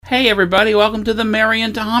Hey everybody, welcome to the Mary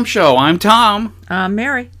and Tom Show. I'm Tom. I'm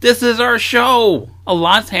Mary. This is our show. A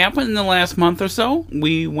lot's happened in the last month or so.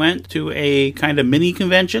 We went to a kind of mini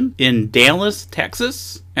convention in Dallas,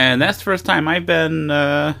 Texas. And that's the first time I've been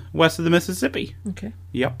west of the Mississippi. Okay.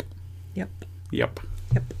 Yep. Yep. Yep.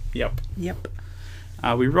 Yep. Yep. Yep.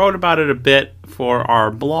 We wrote about it a bit for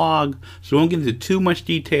our blog, so we won't get into too much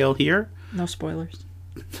detail here. No spoilers.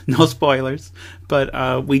 No spoilers.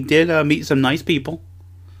 But we did meet some nice people.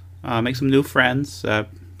 Make some new friends,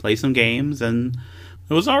 play some games, and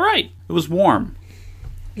it was all right. It was warm.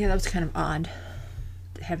 Yeah, that was kind of odd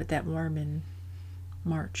to have it that warm in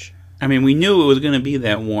March. I mean, we knew it was going to be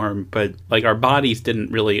that warm, but like our bodies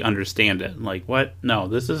didn't really understand it. Like, what? No,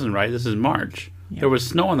 this isn't right. This is March. Yep. There was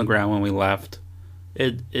snow on the ground when we left.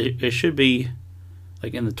 It should be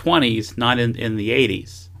like in the 20s, not in the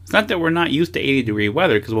 80s. It's not that we're not used to 80-degree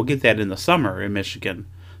weather, because we'll get that in the summer in Michigan.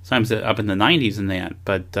 Sometimes up in the 90s and that,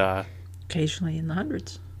 but occasionally in the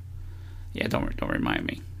hundreds. Yeah, don't remind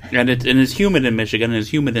me. And it's humid in Michigan, and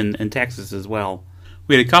it's humid in Texas as well.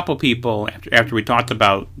 We had a couple people after we talked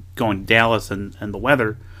about going to Dallas and the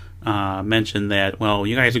weather, mentioned that, well,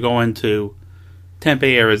 you guys are going to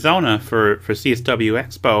Tempe, Arizona for CSW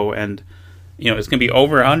Expo, and you know it's going to be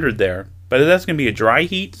over 100 there. But that's going to be a dry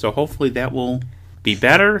heat, so hopefully that will be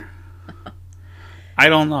better. I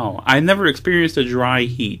don't know. I never experienced a dry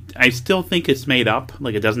heat. I still think it's made up,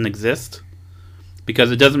 like it doesn't exist,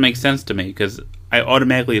 because it doesn't make sense to me, because I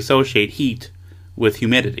automatically associate heat with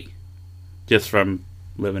humidity, just from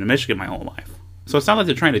living in Michigan my whole life. So it's not like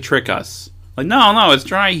they're trying to trick us. Like, no, it's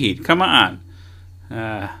dry heat. Come on.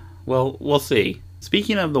 Well, we'll see.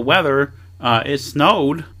 Speaking of the weather, it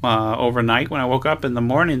snowed overnight. When I woke up in the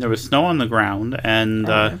morning, there was snow on the ground, and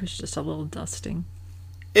it was just a little dusting.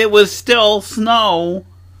 It was still snow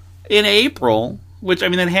in April, which, I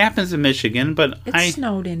mean, that happens in Michigan, but it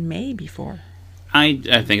snowed in May before. I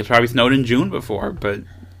think it's probably snowed in June before, but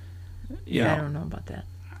I don't know about that.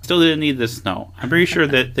 Still didn't need the snow. I'm pretty sure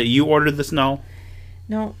that you ordered the snow.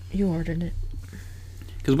 No, you ordered it.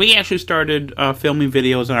 Because we actually started filming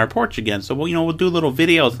videos on our porch again, so we'll do little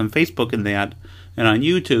videos on Facebook and that, and on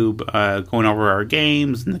YouTube, going over our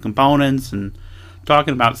games and the components and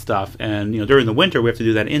talking about stuff. And during the winter we have to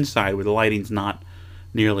do that inside where the lighting's not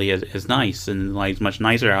nearly as nice, and the lighting's much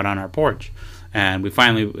nicer out on our porch. And it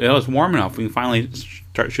was warm enough, we can finally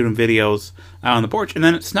start shooting videos out on the porch, and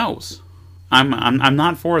then it snows. I'm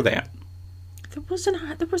not for that.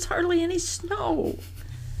 There was hardly any snow.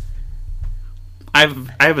 I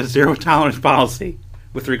have a zero tolerance policy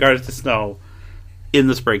with regards to snow in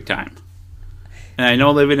the springtime. And I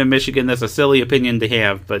know living in Michigan that's a silly opinion to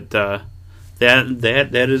have, but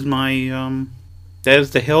that is my that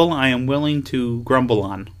is the hill I am willing to grumble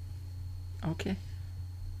on. Okay.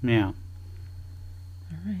 Yeah.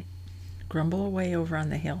 All right. Grumble away over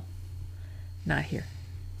on the hill. Not here.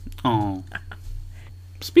 Oh.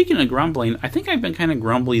 Speaking of grumbling, I think I've been kind of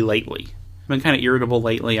grumbly lately. I've been kind of irritable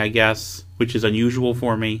lately, I guess, which is unusual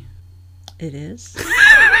for me. It is.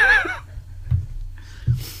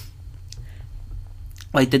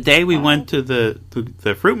 Like the day we went to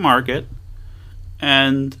the fruit market,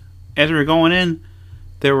 and as we were going in,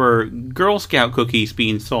 there were Girl Scout cookies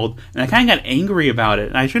being sold, and I kind of got angry about it.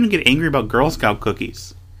 And I shouldn't get angry about Girl Scout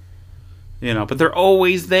cookies, but they're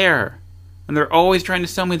always there, and they're always trying to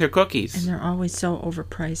sell me their cookies. And they're always so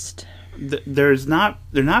overpriced. They're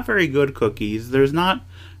not very good cookies. There's not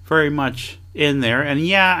very much in there, and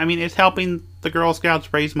yeah, I mean it's helping the Girl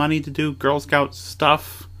Scouts raise money to do Girl Scout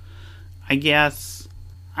stuff, I guess.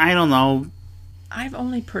 I don't know. I've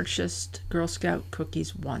only purchased Girl Scout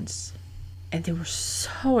cookies once, and they were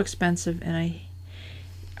so expensive, and I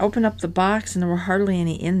opened up the box and there were hardly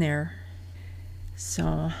any in there,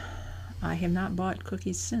 so I have not bought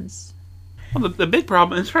cookies since. Well, the big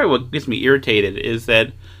problem, and it's probably what gets me irritated, is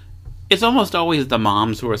that it's almost always the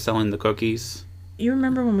moms who are selling the cookies. You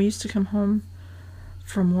remember when we used to come home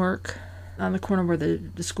from work on the corner where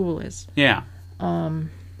the school is? Yeah.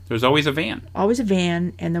 There's always a van. Always a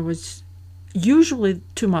van, and there was usually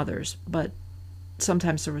two mothers, but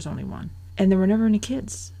sometimes there was only one. And there were never any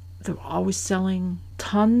kids. They were always selling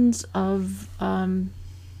tons of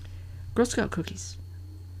Girl Scout cookies.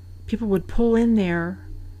 People would pull in there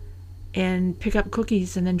and pick up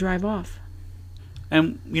cookies and then drive off.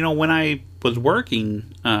 And, when I was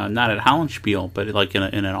working, not at Hollenspiel, but like in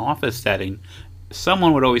an office setting,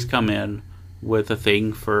 someone would always come in with a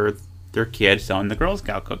thing for their kid selling the Girl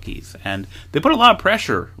Scout cookies. And they put a lot of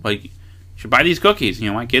pressure, like, you should buy these cookies.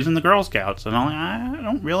 My kid's in the Girl Scouts. And I'm like, I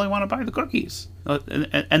don't really want to buy the cookies.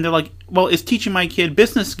 And they're like, well, it's teaching my kid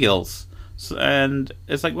business skills. And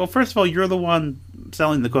it's like, well, first of all, you're the one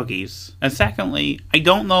selling the cookies. And secondly, I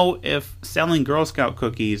don't know if selling Girl Scout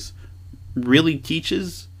cookies really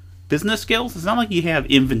teaches business skills. It's not like you have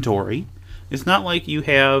inventory. It's not like you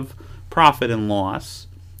have profit and loss.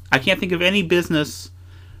 I can't think of any business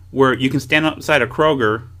where you can stand outside a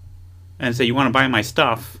Kroger and say, you want to buy my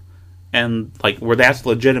stuff, and like where that's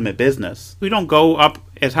legitimate business. We don't go up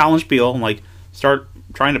as Hollenspiel and like start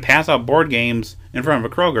trying to pass out board games in front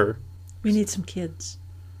of a Kroger. We need some kids.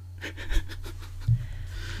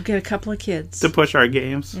 We'll get a couple of kids to push our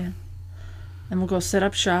games. Yeah, and we'll go set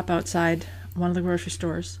up shop outside one of the grocery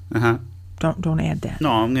stores. Uh-huh. Don't add that.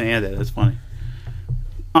 No, I'm gonna add that. That's funny.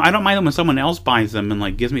 I don't mind them when someone else buys them and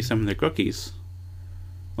like gives me some of their cookies.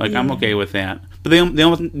 Like, yeah. I'm okay with that. But they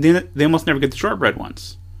almost never get the shortbread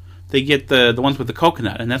ones. They get the ones with the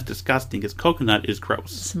coconut, and that's disgusting because coconut is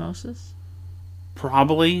gross. Samosas?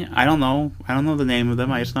 Probably. I don't know. I don't know the name of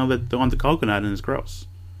them. I just know that they want the coconut and it's gross.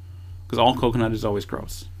 Because all coconut is always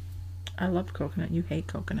gross. I love coconut. You hate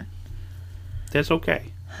coconut. That's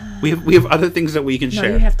okay. We have other things that we can share.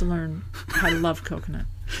 No, you have to learn how to love coconut.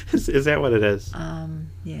 Is that what it is?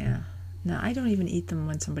 Yeah. No, I don't even eat them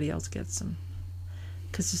when somebody else gets them.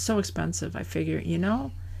 Because it's so expensive. I figure,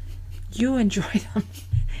 you enjoy them.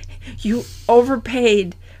 You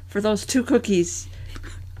overpaid for those 2 cookies.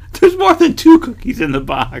 There's more than 2 cookies in the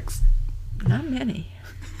box. Not many.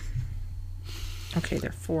 Okay, there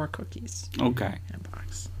are 4 cookies. Okay. In a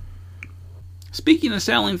box. Speaking of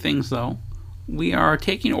selling things, though, we are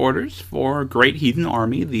taking orders for Great Heathen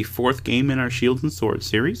Army, the 4th game in our Shields and Swords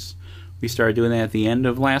series. We started doing that at the end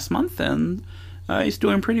of last month, and it's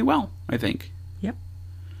doing pretty well, I think. Yep.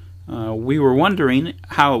 We were wondering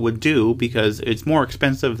how it would do, because it's more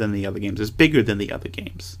expensive than the other games. It's bigger than the other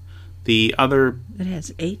games. The other... It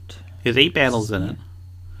has 8. It has 8 battles in it.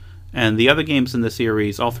 And the other games in the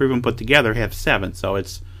series, all 3 of them put together, have 7. So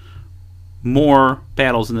it's more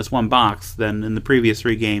battles in this one box than in the previous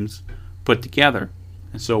 3 games put together.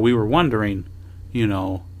 And so we were wondering,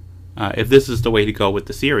 if this is the way to go with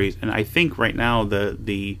the series. And I think right now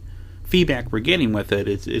the feedback we're getting with it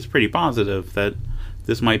is pretty positive, that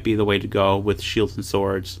this might be the way to go with Shields and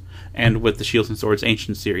Swords, and with the Shields and Swords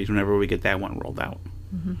Ancient series whenever we get that one rolled out.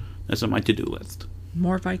 Mm-hmm. That's on my to-do list.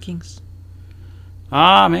 More Vikings.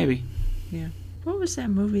 Maybe. Yeah. What was that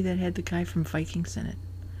movie that had the guy from Vikings in it?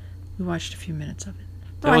 We watched a few minutes of it.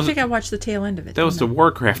 I think I watched the tail end of it. That was the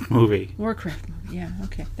Warcraft movie. Warcraft movie. Yeah.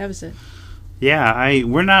 Okay, that was it. Yeah,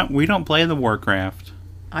 we don't play the Warcraft.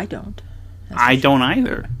 I don't. I don't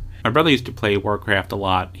either. My brother used to play Warcraft a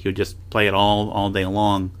lot. He would just play it all day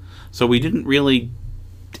long. So we didn't really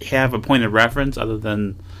have a point of reference other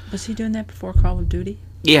than... Was he doing that before Call of Duty?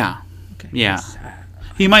 Yeah. Okay. Yeah.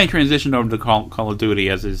 He might have transitioned over to Call of Duty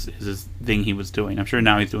as his thing he was doing. I'm sure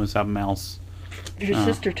now he's doing something else. Your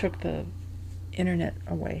sister took the internet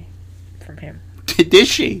away from him. Did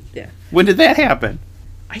she? Yeah. When did that happen?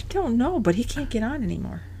 I don't know, but he can't get on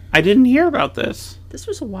anymore. I didn't hear about this. This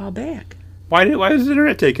was a while back. Why was the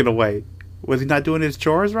internet taken away? Was he not doing his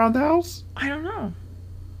chores around the house? I don't know.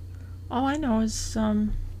 All I know is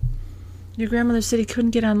your grandmother said he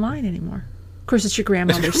couldn't get online anymore. Of course, it's your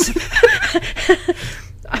grandmother's.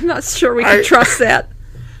 I'm not sure we can trust that.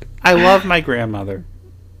 I love my grandmother.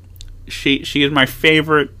 She is my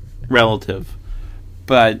favorite relative,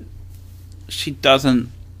 but she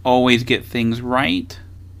doesn't always get things right.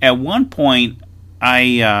 At one point,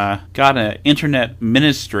 I got an internet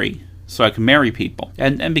ministry so I can marry people,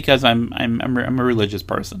 and because I'm a religious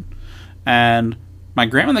person, and my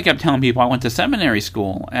grandmother kept telling people I went to seminary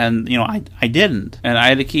school, and I didn't, and I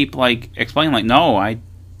had to keep explaining no, I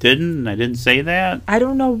didn't say that. I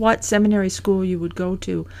don't know what seminary school you would go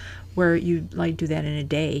to where you do that in a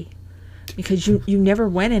day, because you never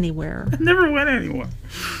went anywhere. I never went anywhere.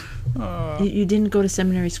 You didn't go to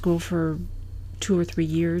seminary school for 2 or 3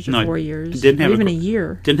 years or 4 years, didn't have even a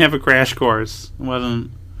year. Didn't have a crash course. It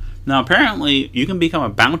wasn't. Now apparently you can become a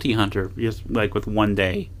bounty hunter just with 1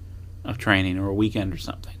 day of training or a weekend or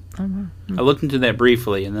something. Mm-hmm. I looked into that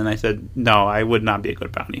briefly, and then I said, no, I would not be a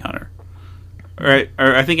good bounty hunter. Or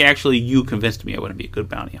I think actually you convinced me I wouldn't be a good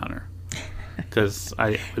bounty hunter. Because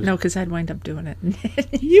I'd wind up doing it.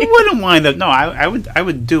 You wouldn't wind up. No, I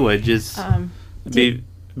would do it. Just be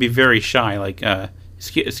very shy.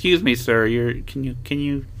 Excuse me, sir. Can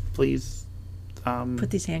you please put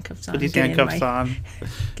these handcuffs on? Get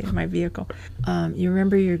in my vehicle. You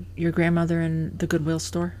remember your grandmother in the Goodwill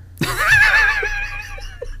Store?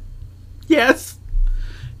 Yes.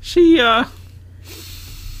 She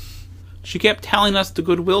kept telling us the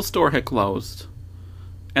Goodwill Store had closed.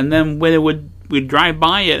 And then when we'd drive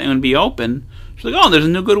by it and it would be open, She's like, oh, there's a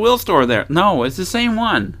new Goodwill store there. No, it's the same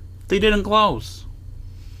one. They didn't close.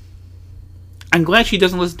 I'm glad she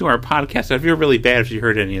doesn't listen to our podcast. I'd feel really bad if she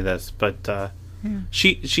heard any of this. But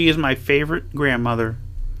she is my favorite grandmother.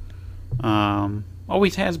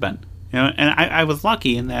 Always has been. And I was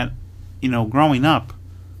lucky in that, growing up,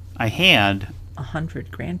 I had 100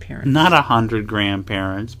 grandparents. Not 100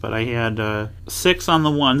 grandparents, but I had 6 on the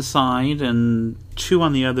one side and 2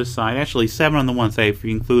 on the other side. Actually, 7 on the one side if you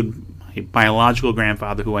include my biological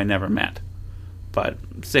grandfather, who I never met. But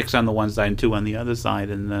 6 on the one side and 2 on the other side.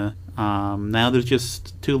 And now there's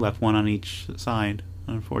just 2 left, 1 on each side,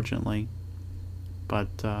 unfortunately.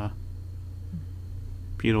 But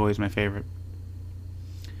Peter always my favorite.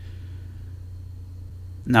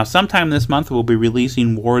 Now, sometime this month, we'll be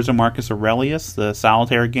releasing Wars of Marcus Aurelius, the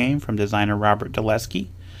solitaire game from designer Robert Dulesky.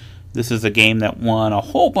 This is a game that won a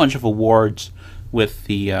whole bunch of awards with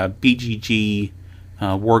the BGG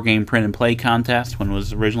War Game Print and Play contest when it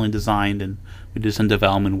was originally designed, and we did some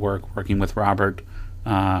development work working with Robert,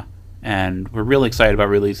 and we're really excited about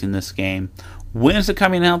releasing this game. When is it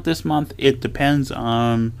coming out this month? It depends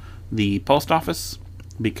on the post office,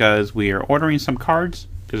 because we are ordering some cards,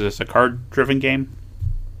 because it's a card-driven game.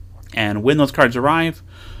 And when those cards arrive,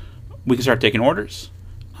 we can start taking orders.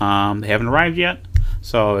 They haven't arrived yet,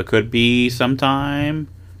 so it could be sometime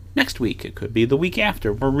next week. It could be the week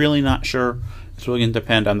after. We're really not sure. It's really going to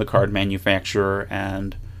depend on the card manufacturer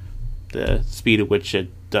and the speed at which it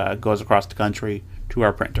goes across the country to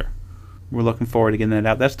our printer. We're looking forward to getting that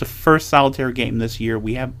out. That's the first solitaire game this year.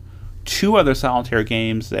 We have 2 other solitaire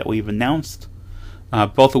games that we've announced,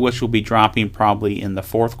 both of which will be dropping probably in the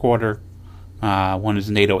 4th quarter. One is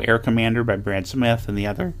NATO Air Commander by Brad Smith, and the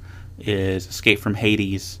other is Escape from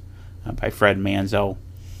Hades by Fred Manzo.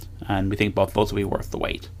 And we think both those will be worth the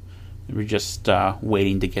wait. We're just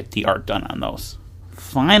waiting to get the art done on those.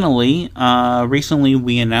 Finally, recently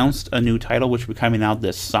we announced a new title which will be coming out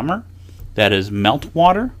this summer. That is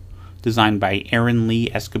Meltwater, designed by Aaron Lee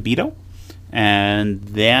Escobedo. And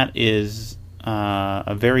that is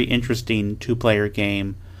a very interesting 2-player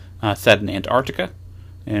game set in Antarctica,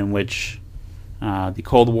 in which the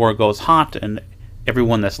Cold War goes hot, and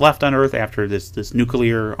everyone that's left on Earth after this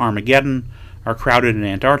nuclear Armageddon are crowded in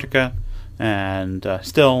Antarctica and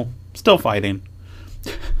still fighting.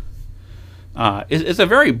 It's a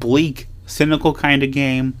very bleak, cynical kind of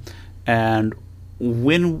game, and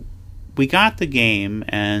when we got the game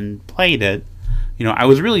and played it, I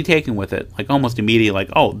was really taken with it, like almost immediately, like,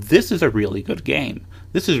 oh, this is a really good game.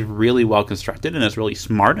 This is really well constructed, and it's really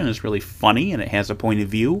smart, and it's really funny, and it has a point of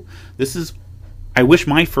view. I wish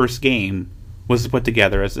my first game was put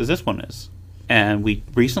together as this one is. And we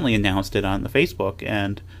recently announced it on the Facebook,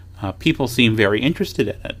 and people seem very interested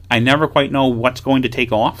in it. I never quite know what's going to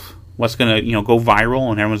take off, what's going to go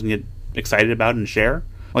viral, and everyone's going to get excited about it and share.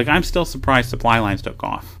 Like, I'm still surprised Supply Lines took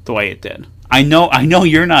off the way it did. I know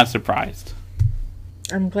you're not surprised.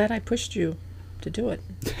 I'm glad I pushed you to do it.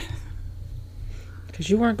 Because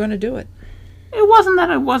you weren't going to do it. It wasn't that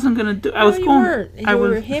I wasn't going to do it. You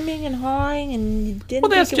were hemming and hawing, and you didn't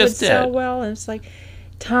think it would sell well. And it's like,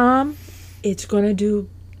 Tom, it's going to do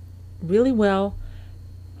really well.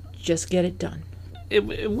 Just get it done.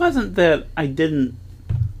 It wasn't that I didn't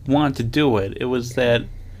want to do it. It was that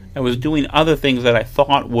I was doing other things that I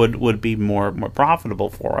thought would be more profitable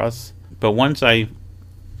for us. But once I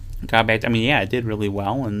got back, it did really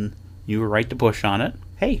well, and you were right to push on it.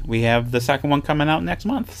 Hey, we have the second one coming out next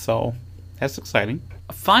month, so that's exciting.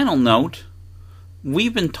 A final note,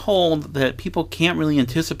 we've been told that people can't really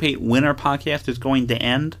anticipate when our podcast is going to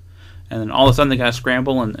end, and then all of a sudden they got to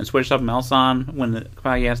scramble and switch something else on when the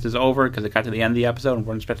podcast is over, because it got to the end of the episode and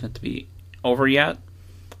we're expecting it to be over yet,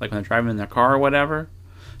 like when they're driving in their car or whatever.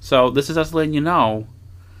 So this is us letting you know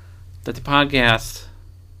that the podcast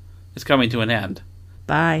is coming to an end.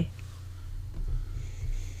 Bye.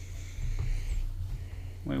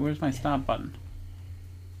 Wait, where's my stop button?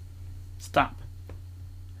 Stop.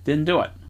 Didn't do it.